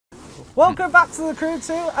Welcome back to the crew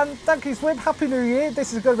too, and thank you, Swib. Happy New Year.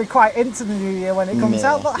 This is going to be quite into the New Year when it comes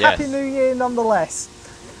out, but Happy New Year nonetheless.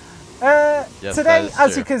 Today,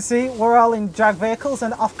 as you can see, we're all in drag vehicles,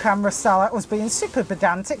 and off-camera Starlight was being super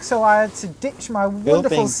pedantic, so I had to ditch my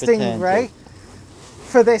wonderful Stingray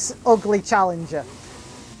for this ugly challenger.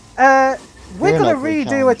 We're going to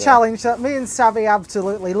redo a challenge that me and Savvy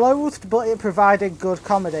absolutely loathed, but it provided good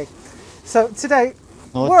comedy. So today,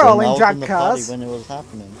 we're all in drag cars. When it was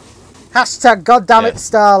happening. Hashtag goddammit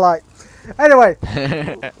Starlight. Anyway,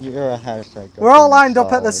 you're a hashtag. We're all lined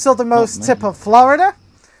up at the southernmost tip of Florida,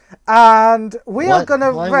 and we are going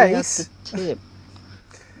to race.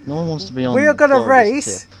 No one wants to be on. We are going to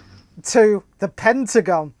race to the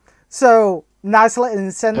Pentagon. So nice little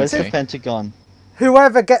incentive. Where's the Pentagon?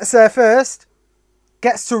 Whoever gets there first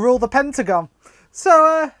gets to rule the Pentagon.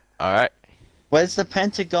 So all right. Where's the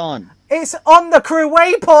Pentagon? It's on the crew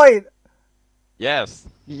waypoint. Yes.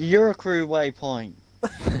 You're a crew waypoint.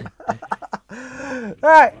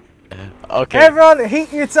 Right. Okay. Everyone,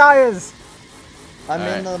 heat your tires. I'm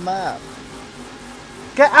in the map.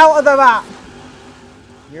 Get out of the map.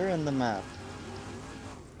 You're in the map.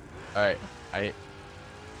 Alright. Right.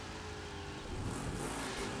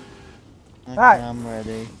 I'm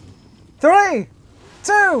ready. 3,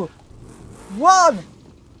 2, 1.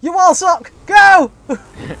 You all suck. Go.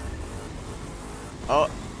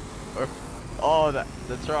 Oh, the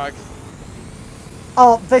trucks.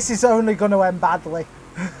 Oh, this is only going to end badly.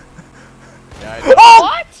 Yeah, I know. Oh!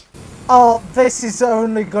 What? Oh, this is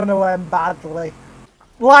only going to end badly.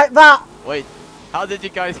 Like that. Wait, how did you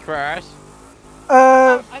guys crash?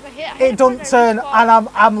 It doesn't turn, and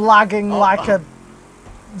I'm lagging like a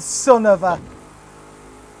son of a.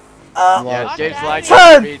 Yeah, James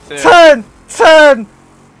lagging me too. Turn! For the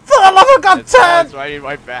love of God, turn! It's right in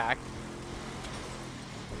my back.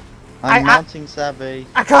 I'm mounting Savvy.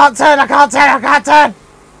 I can't turn!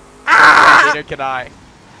 Ah! Neither can I.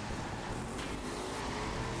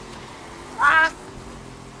 Ah!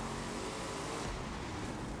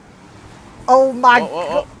 Oh my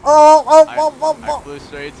God! I flew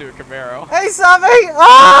straight into a Camaro. Hey, Savvy!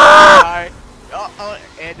 Ah!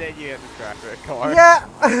 And then you had to crash the car. Yeah!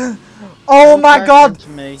 Oh my God!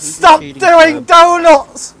 Stop doing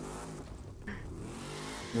donuts!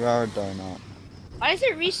 You are a donut. Why does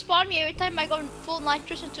it respawn me every time I go full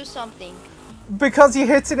nitrous into something? Because you're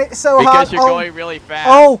hitting it so hard. Because you're going really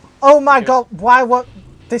fast. Oh my God! Why? What?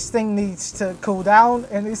 This thing needs to cool down.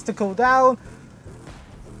 It needs to cool down.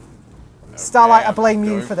 Okay, Starlight, I blame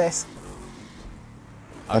you for this.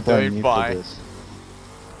 I'm doing fine.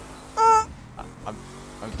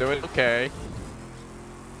 I'm doing okay.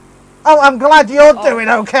 Oh, I'm glad you're doing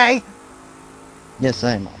okay. Yes,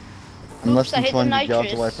 I am. I'm less than 20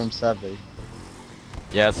 yards away from Savvy.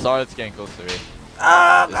 Yeah, Starlight's getting close to me.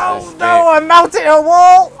 Oh no! I'm mounting a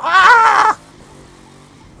wall. Ah!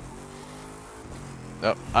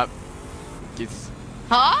 No,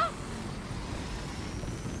 Huh?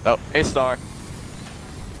 Oh, hey Star.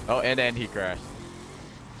 Oh, and then he crashed.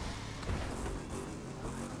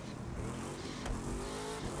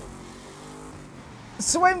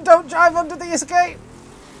 Swim! Don't drive under the escape.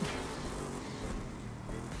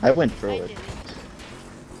 I went through it.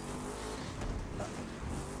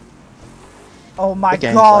 Oh my God! The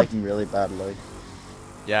game's lagging really badly.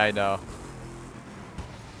 Yeah, I know.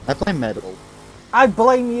 I play Metal. I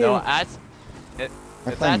blame you. No, it's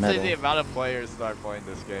actually the amount of players that are playing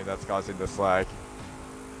this game that's causing this lag.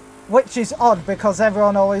 Which is odd because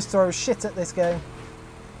everyone always throws shit at this game.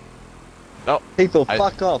 No. People,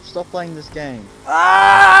 fuck off. Stop playing this game.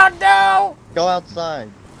 Ah, no! Go outside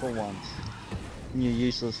for once in your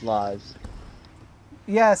useless lives.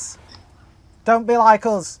 Yes. Don't be like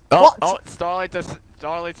us. Oh,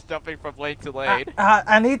 Starlight's jumping from lane to lane.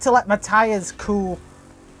 I need to let my tires cool.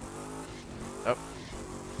 Oh.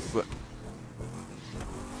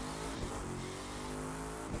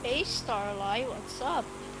 Hey Starlight, what's up?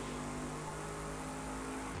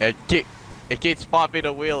 It keeps popping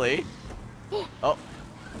a wheelie. Oh.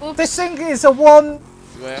 Oops. This thing is a one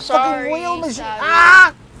fucking wheel machine. Savvy.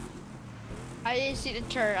 Ah! I didn't see the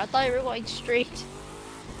turn. I thought you were going straight.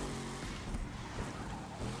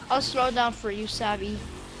 I'll slow down for you, Savvy.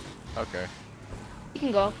 Okay. You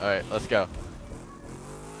can go. Alright, let's go.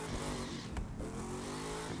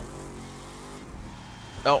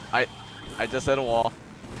 No, I just hit a wall.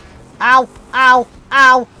 Ow! Ow!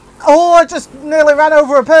 Ow! Oh, I just nearly ran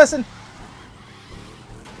over a person.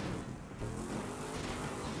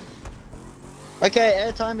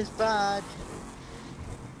 Okay, airtime is bad.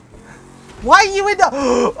 Why are you in the...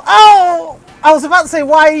 Oh! I was about to say,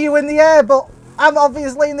 why are you in the air, but I'm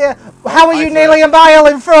obviously in the air. How are you nearly a mile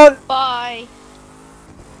in front? Fuck.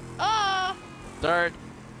 Third.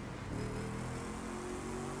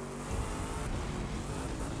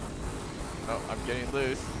 Oh, I'm getting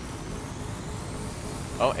loose.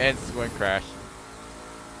 Oh, and swing crash.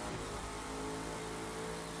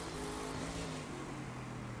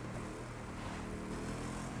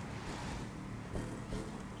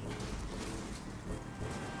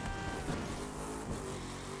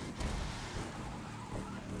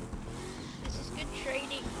 This is good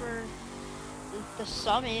trading for the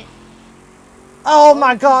summit. Oh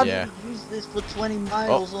my god! Yeah. Use this for 20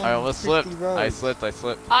 miles on I almost 50 slipped. roads. I slipped.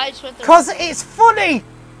 I just went the Cause it's funny!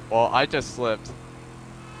 Well, I just slipped.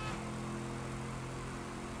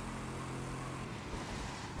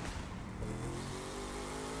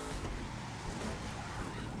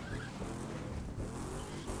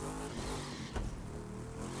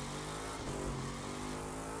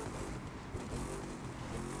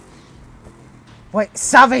 Wait,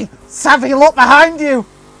 Savvy! Savvy, look behind you!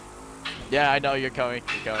 Yeah, I know you're coming.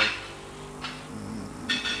 You're coming.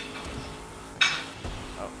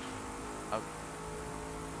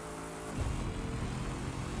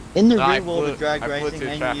 In the No, real world of drag racing,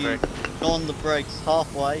 and you go on the brakes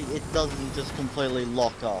halfway, it doesn't just completely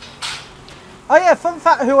lock off. Oh yeah, fun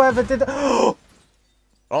fact, whoever did... Oh,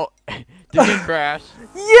 did you crash?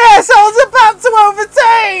 Yes, I was about to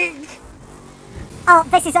overtake! Oh,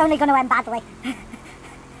 this is only going to end badly.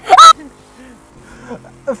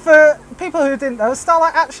 For people who didn't know,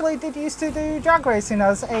 Starlight actually did used to do drag racing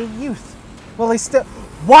as a youth. Well, he's still...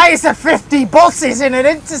 Why is there 50 buses in an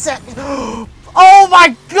intersection? Oh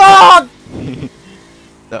my god!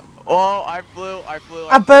 Oh, I flew.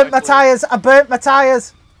 I burnt my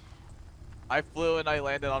tires. I flew and I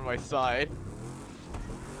landed on my side.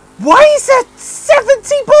 Why is there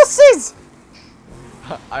 70 buses?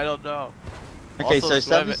 I don't know. Okay, Also, so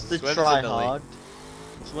Savvy's the Swim's try-hard.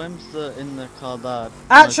 Swim's the in the car that...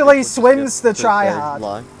 Actually, Swim's the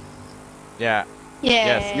try-hard. Yeah. Yeah.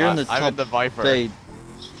 Yes, You're in the I'm top in the Viper. speed,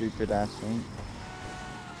 stupid ass thing.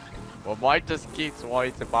 Well, mine just keeps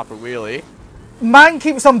wanting to pop a wheelie. Mine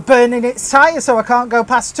keeps on burning its tyres so I can't go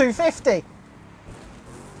past 250.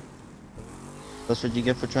 That's what you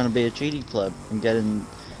get for trying to be a cheating club and getting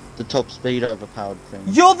the top speed overpowered thing.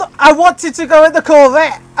 I wanted to go in the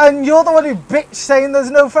Corvette and you're the one who bitch saying there's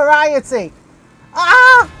no variety.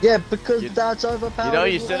 Ah! Yeah, because that's overpowered. You know,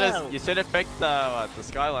 you should have picked the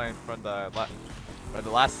Skyline from the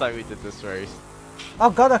last time we did this race. Oh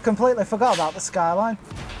god, I completely forgot about the Skyline.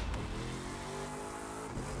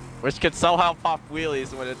 Which could somehow pop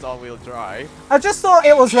wheelies when it's all-wheel drive. I just thought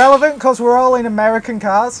it was relevant because we're all in American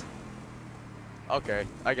cars. Okay,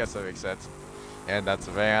 I guess that makes sense. And that's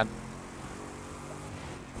a van.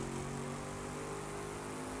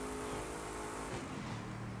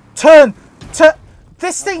 Turn!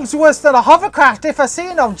 This thing's worse than a hovercraft. If I see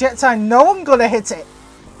an object, I know I'm gonna hit it.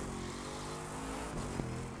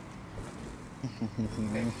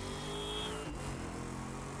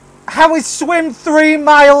 How is Swim 3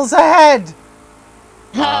 miles ahead?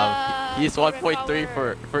 He's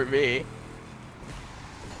 1.3 for me.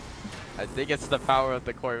 I think it's the power of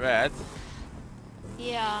the Corvette.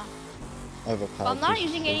 Yeah. Overpowered. I'm not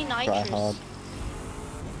using any nitrous.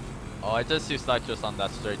 Oh, I just used nitrous on that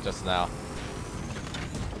straight just now.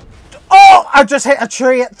 Oh! I just hit a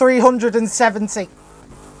tree at 370.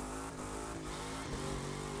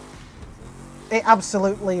 It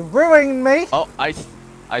absolutely ruined me. Oh, I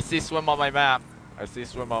see Swim on my map. I see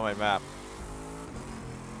Swim on my map.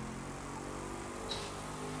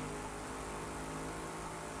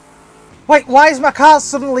 Wait, why is my car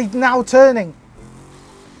suddenly now turning?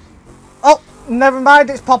 Oh, never mind,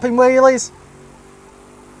 it's popping wheelies.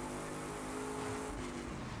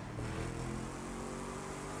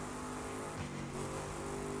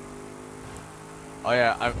 Oh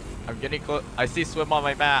yeah, I'm getting close. I see Swim on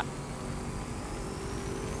my map.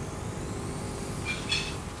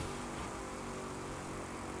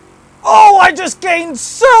 Oh, I just gained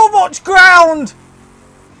so much ground!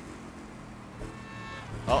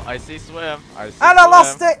 Oh, I see Swim. And I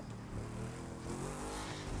lost it!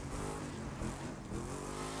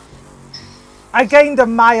 I gained a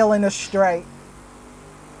mile in a straight.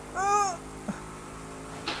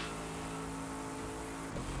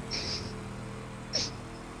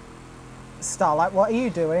 Starlight, what are you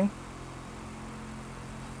doing?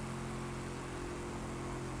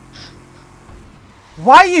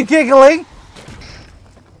 Why are you giggling?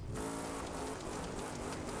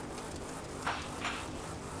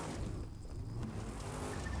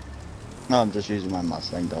 No, I'm just using my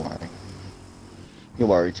Mustang, don't worry. You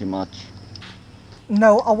worry too much.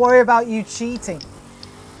 No, I worry about you cheating.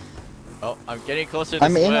 Oh, I'm getting closer to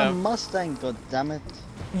I'm Swim. in a Mustang, goddammit.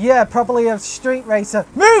 Yeah, probably a street racer.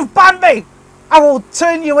 Move, Bambi! I will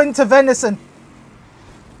turn you into venison.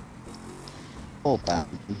 Poor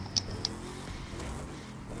Bambi.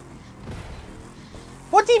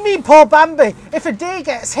 What do you mean, poor Bambi? If a deer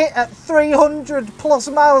gets hit at 300 plus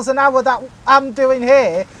miles an hour that I'm doing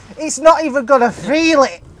here, it's not even gonna feel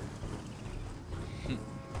it.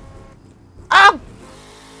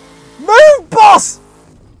 Move, boss!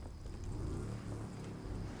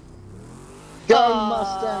 Go,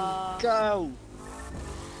 Mustang, go!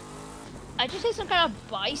 I just hit some kind of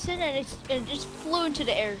bison and it just flew into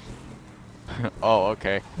the air. Oh,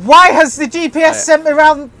 okay. Why has the GPS sent me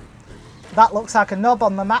around? That looks like a knob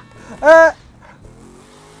on the map.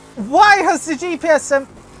 Why has the GPS sent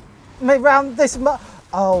me around this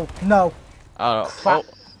Oh, no. Crap.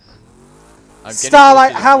 Oh.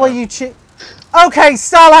 Starlight, how are you Okay,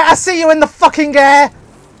 Starlight, I see you in the fucking air!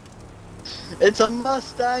 It's a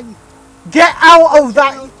Mustang! Get out of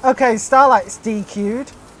that! Okay, Starlight's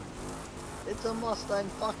DQ'd. It's a Mustang,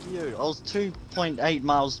 fuck you. I was 2.8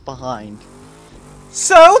 miles behind.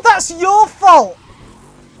 So, that's your fault!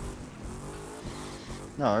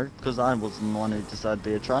 No, because I wasn't the one who decided to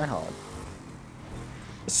be a tryhard.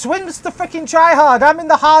 Swim's the freaking tryhard. I'm in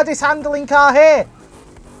the hardest handling car here.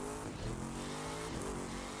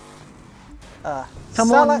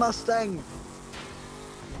 Come on, Mustang!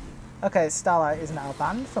 Okay, Starlight is now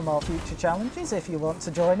banned from all future challenges. If you want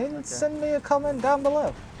to join in, send me a comment down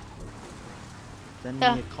below. Send me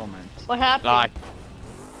a comment. What happened?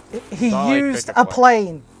 He used a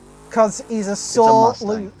plane because he's a sore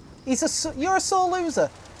loser. You're a sore loser,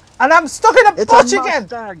 and I'm stuck in a bush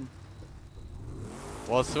again.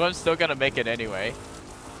 Well, Swim's still gonna make it anyway.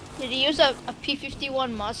 Did he use a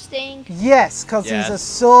P51 Mustang? Yes, because he's a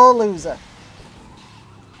sore loser.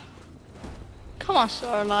 Come on,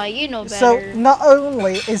 Starlight, you know better. So not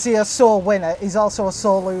only is he a sore winner, he's also a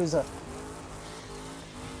sore loser.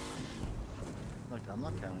 Look, I'm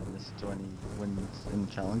not counting this to any wins in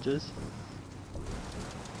challenges.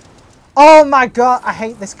 Oh my god, I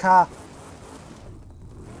hate this car.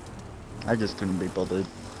 I just couldn't be bothered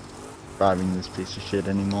driving this piece of shit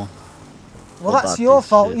anymore. Well, that's your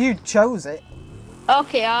fault. You chose it.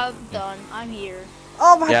 Okay, I'm done. I'm here.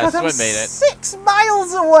 Oh my god, I'm 6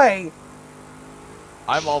 miles away.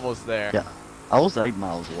 I'm almost there. Yeah, I was 8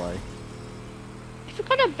 miles away. I feel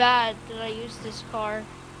kind of bad that I used this car.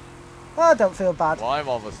 Oh, I don't feel bad. Well, I'm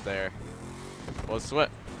almost there. Well,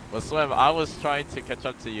 Swim, I was trying to catch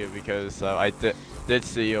up to you because I did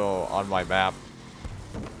see you on my map.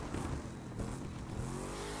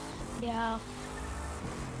 Yeah.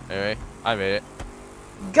 Anyway, I made it.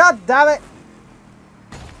 God damn it!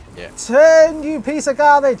 Yeah. Turn, you piece of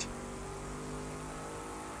garbage!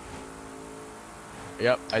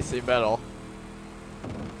 Yep, I see metal.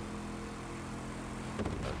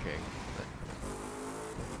 Okay.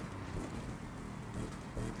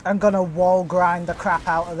 I'm gonna wall grind the crap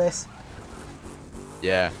out of this.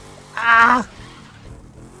 Yeah. Ah!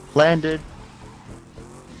 Landed.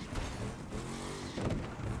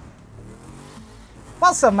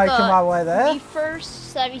 Whilst I'm making my way there. Me first,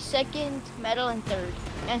 Savvy second, Metal in third.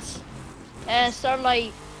 And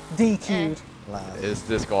Starlight... DQ'd. Is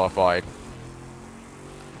disqualified.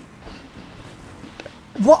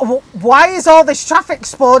 What? Why is all this traffic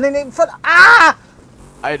spawning in front? Ah!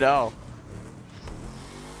 I know.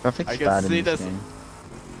 Traffic's bad in this game.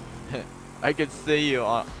 I can see you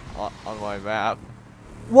on my map.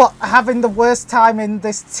 What? Having the worst time in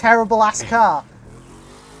this terrible ass car?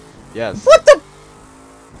 Yes. What the?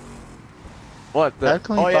 What?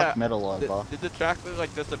 Oh yeah. Metal over. Did the tractor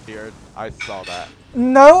like disappear? I saw that.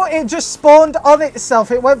 No, it just spawned on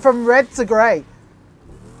itself. It went from red to grey.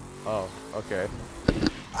 Oh, okay.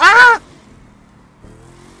 Ah!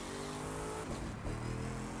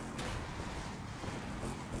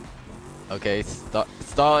 Okay,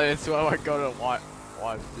 Starlight is what we're gonna watch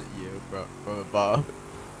you from above.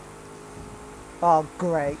 Oh,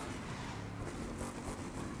 great.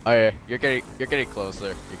 Oh yeah, you're getting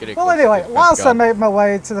closer. You're getting well, closer anyway, whilst I make my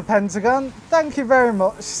way to the Pentagon, thank you very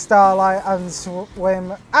much, Starlight and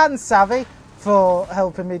Swim and Savvy, for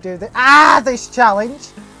helping me do this challenge.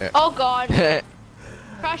 Yeah. Oh god.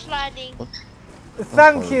 Crash landing.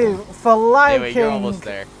 Thank you for liking, anyway, you're almost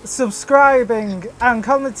there. subscribing, and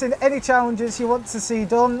commenting any challenges you want to see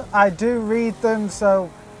done. I do read them,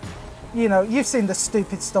 so, you know, you've seen the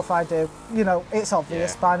stupid stuff I do. You know, it's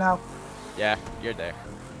obvious by now. Yeah, you're there.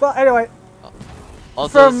 But anyway,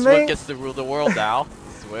 also, Swim gets to rule the world now.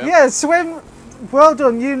 Swim. Yeah, Swim, well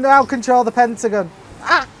done. You now control the Pentagon.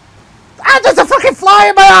 Ah! Ah, there's a fucking fly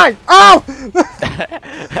in my eye! Oh!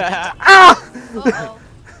 Ah! Uh-oh.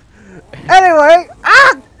 Anyway,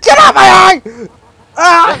 Ah! Get out my eye!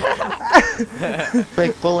 Ah!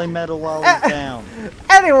 Big fully metal while he's down.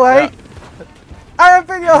 Anyway, I have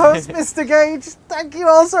been your host, Mr. Gage. Thank you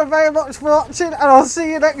all so very much for watching, and I'll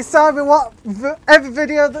see you next time in whatever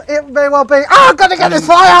video that it may well be. Oh, I'm gonna get this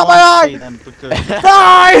fly out my eye!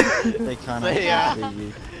 Bye! They can't see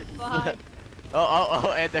you. Bye.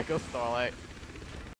 Oh, and there goes Starlight.